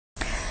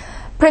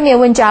Premier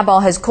Wen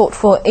Jiabao has called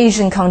for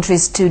Asian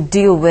countries to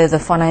deal with the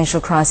financial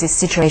crisis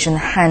situation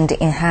hand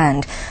in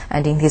hand.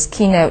 And in his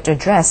keynote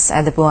address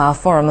at the Boao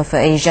Forum for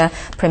Asia,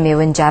 Premier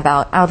Wen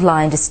Jiabao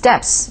outlined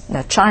steps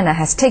that China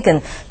has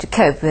taken to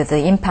cope with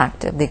the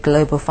impact of the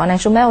global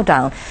financial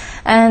meltdown.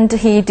 And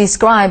he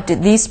described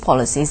these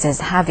policies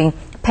as having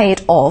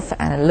paid off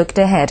and looked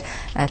ahead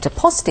at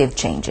positive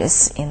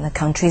changes in the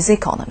country's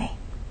economy.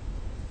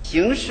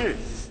 形势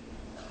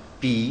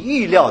比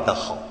预料的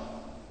好。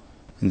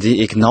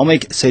 The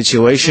economic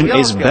situation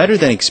is better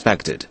than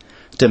expected.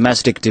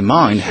 Domestic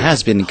demand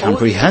has been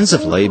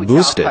comprehensively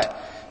boosted.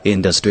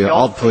 Industrial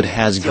output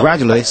has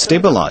gradually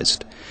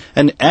stabilized.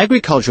 And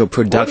agricultural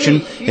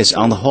production is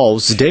on the whole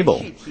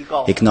stable.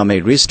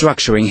 Economic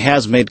restructuring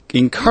has made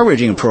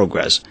encouraging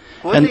progress.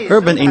 And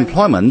urban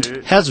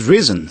employment has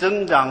risen.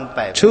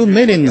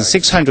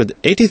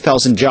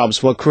 2,680,000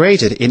 jobs were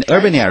created in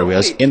urban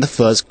areas in the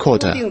first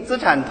quarter.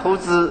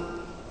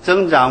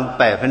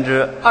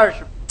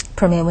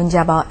 Premier Wen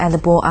Jiabao at the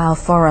Boao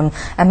Forum,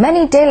 and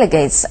many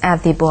delegates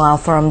at the Boao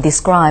Forum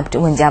described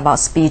Wen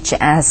Jiabao's speech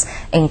as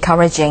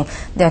encouraging.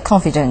 They are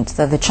confident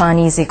that the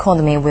Chinese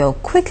economy will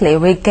quickly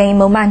regain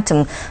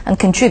momentum and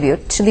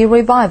contribute to the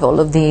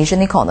revival of the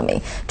Asian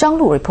economy. Zhang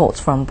Lu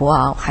reports from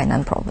Boao,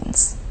 Hainan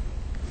Province.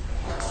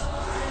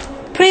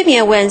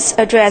 Premier Wen's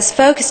address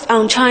focused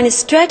on China's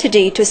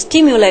strategy to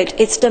stimulate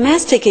its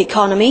domestic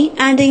economy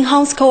and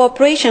enhance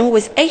cooperation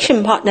with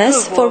Asian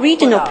partners for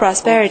regional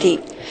prosperity.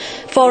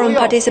 Forum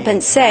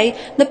participants say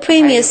the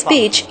Premier's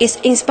speech is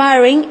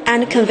inspiring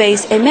and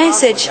conveys a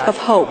message of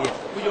hope.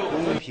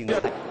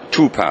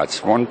 Two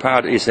parts. One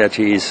part is that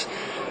he is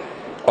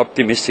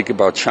optimistic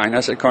about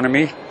China's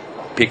economy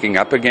picking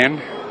up again,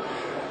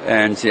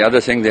 and the other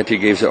thing that he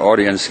gives the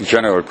audience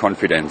general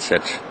confidence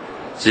that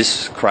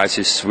this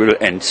crisis will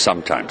end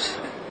sometimes.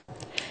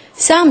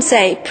 Some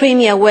say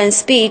Premier Wen's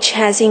speech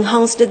has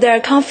enhanced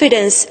their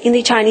confidence in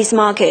the Chinese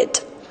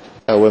market.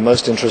 We're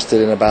most interested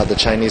in about the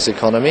Chinese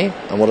economy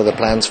and what are the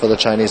plans for the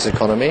Chinese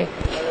economy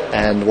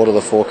and what are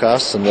the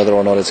forecasts and whether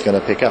or not it's going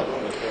to pick up.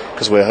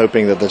 Because we're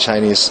hoping that the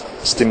Chinese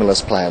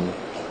stimulus plan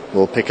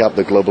will pick up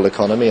the global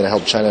economy and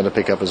help China to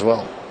pick up as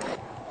well.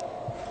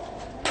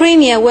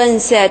 Premier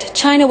Wen said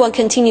China will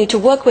continue to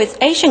work with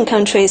Asian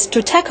countries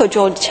to tackle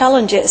joint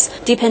challenges.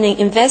 Deepening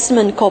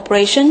investment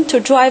cooperation to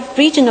drive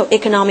regional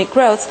economic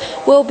growth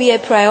will be a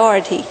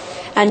priority.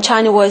 And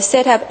China will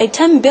set up a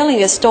 $10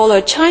 billion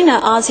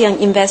China-ASEAN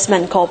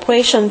Investment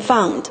Cooperation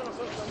Fund.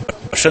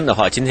 This is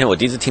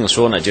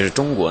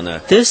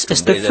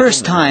the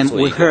first time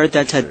we heard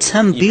that a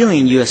 $10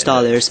 billion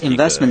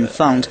investment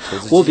fund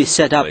will be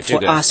set up for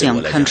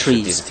ASEAN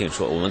countries.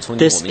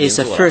 This is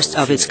the first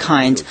of its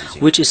kind,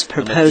 which is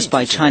proposed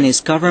by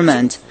Chinese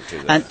government,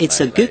 and it's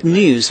a good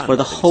news for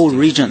the whole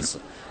region.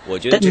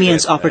 That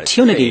means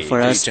opportunity for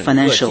us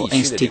financial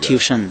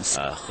institutions.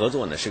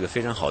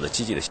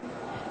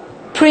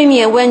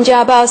 Premier Wen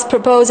Jiabao's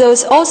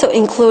proposals also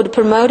include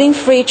promoting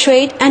free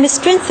trade and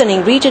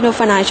strengthening regional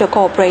financial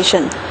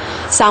cooperation.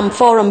 Some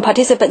forum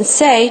participants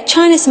say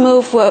China's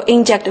move will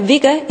inject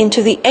vigor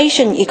into the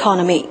Asian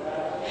economy.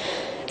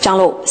 Zhang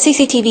Lu,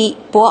 CCTV,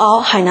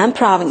 Boao, Hainan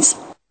Province.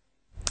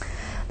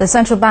 The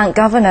central bank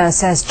governor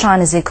says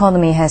China's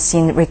economy has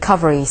seen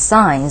recovery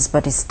signs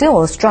but is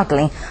still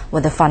struggling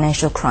with the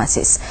financial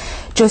crisis.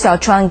 Zhou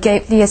Xiaochuan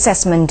gave the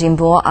assessment in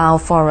Boao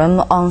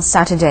Forum on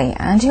Saturday,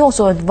 and he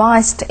also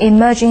advised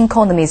emerging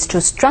economies to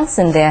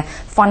strengthen their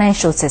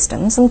financial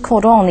systems and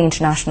called on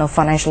international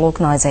financial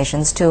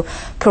organizations to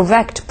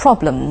correct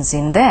problems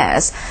in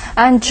theirs.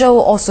 And Zhou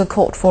also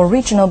called for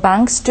regional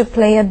banks to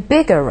play a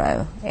bigger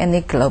role in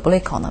the global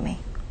economy.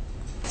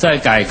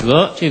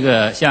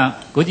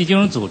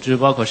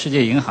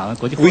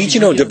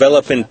 Regional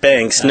development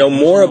banks know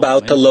more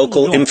about the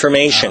local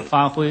information.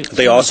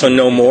 They also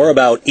know more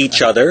about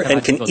each other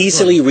and can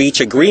easily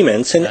reach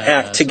agreements and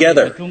act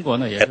together.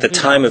 At the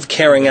time of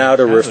carrying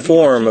out a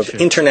reform of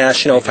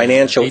international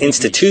financial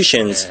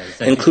institutions,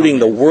 including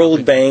the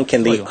World Bank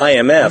and the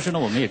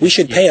IMF, we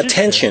should pay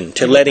attention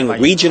to letting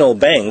regional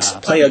banks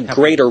play a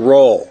greater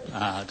role.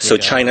 So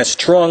China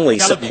strongly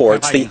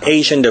supports the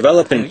Asian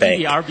Development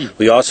Bank.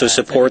 We also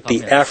support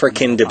the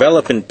African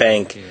Development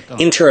Bank,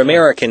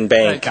 Inter-American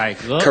Bank,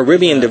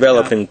 Caribbean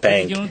Development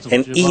Bank,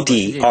 and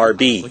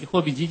EDRB.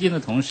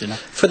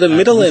 For the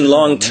middle and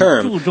long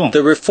term,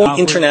 the reformed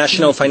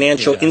international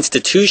financial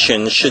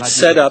institutions should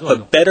set up a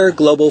better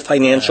global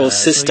financial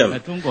system.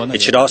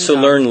 It should also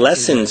learn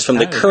lessons from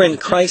the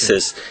current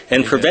crisis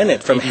and prevent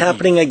it from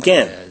happening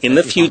again in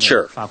the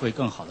future.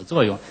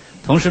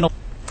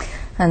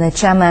 And the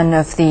chairman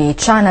of the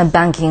China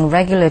Banking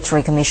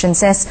Regulatory Commission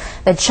says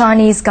the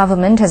Chinese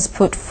government has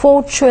put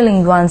 4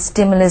 trillion yuan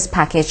stimulus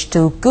package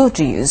to good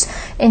use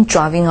in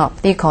driving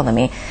up the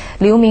economy.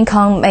 Liu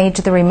Mingkang made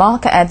the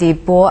remark at the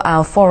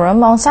Boao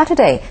Forum on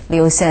Saturday.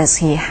 Liu says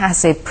he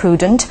has a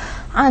prudent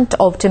and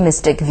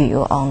optimistic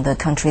view on the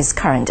country's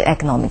current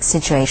economic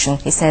situation.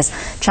 He says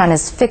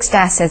China's fixed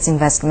assets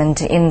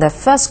investment in the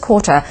first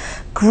quarter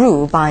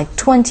grew by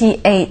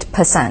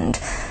 28%.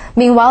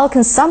 Meanwhile,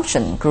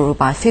 consumption grew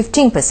by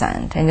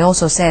 15%, and it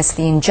also says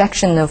the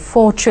injection of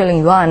 4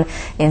 trillion yuan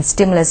in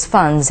stimulus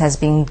funds has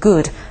been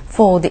good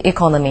for the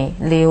economy.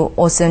 Liu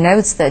also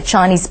notes that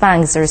Chinese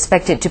banks are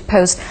expected to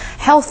post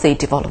healthy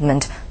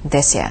development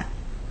this year.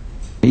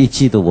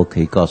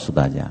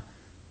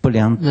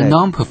 The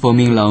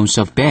non-performing loans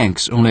of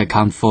banks only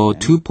account for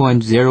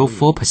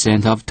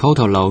 2.04% of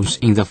total loans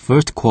in the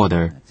first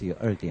quarter.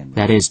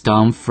 That is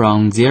down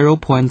from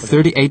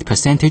 0.38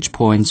 percentage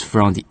points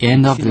from the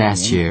end of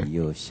last year.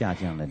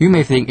 You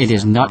may think it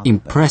is not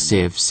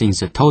impressive since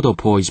the total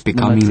pool is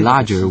becoming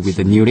larger with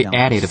the newly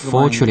added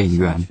 4 trillion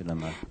yuan.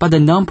 But the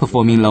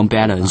non-performing loan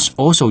balance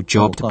also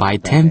dropped by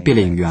 10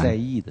 billion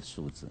yuan.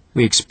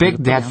 We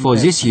expect that for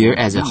this year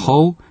as a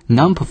whole,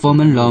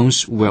 non-performing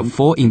loans will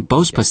fall in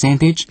both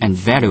percentage and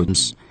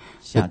volumes.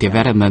 The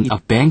development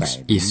of banks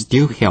is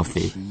still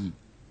healthy.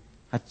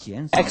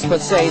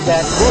 Experts say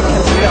that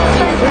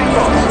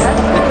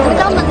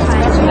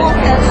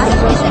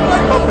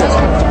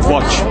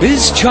Watch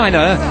Biz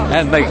China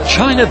and make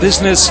China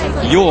business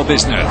your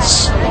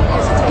business.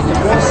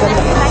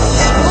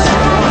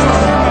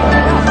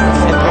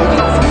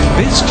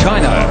 Biz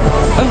China,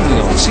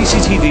 only on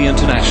CCTV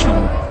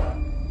International.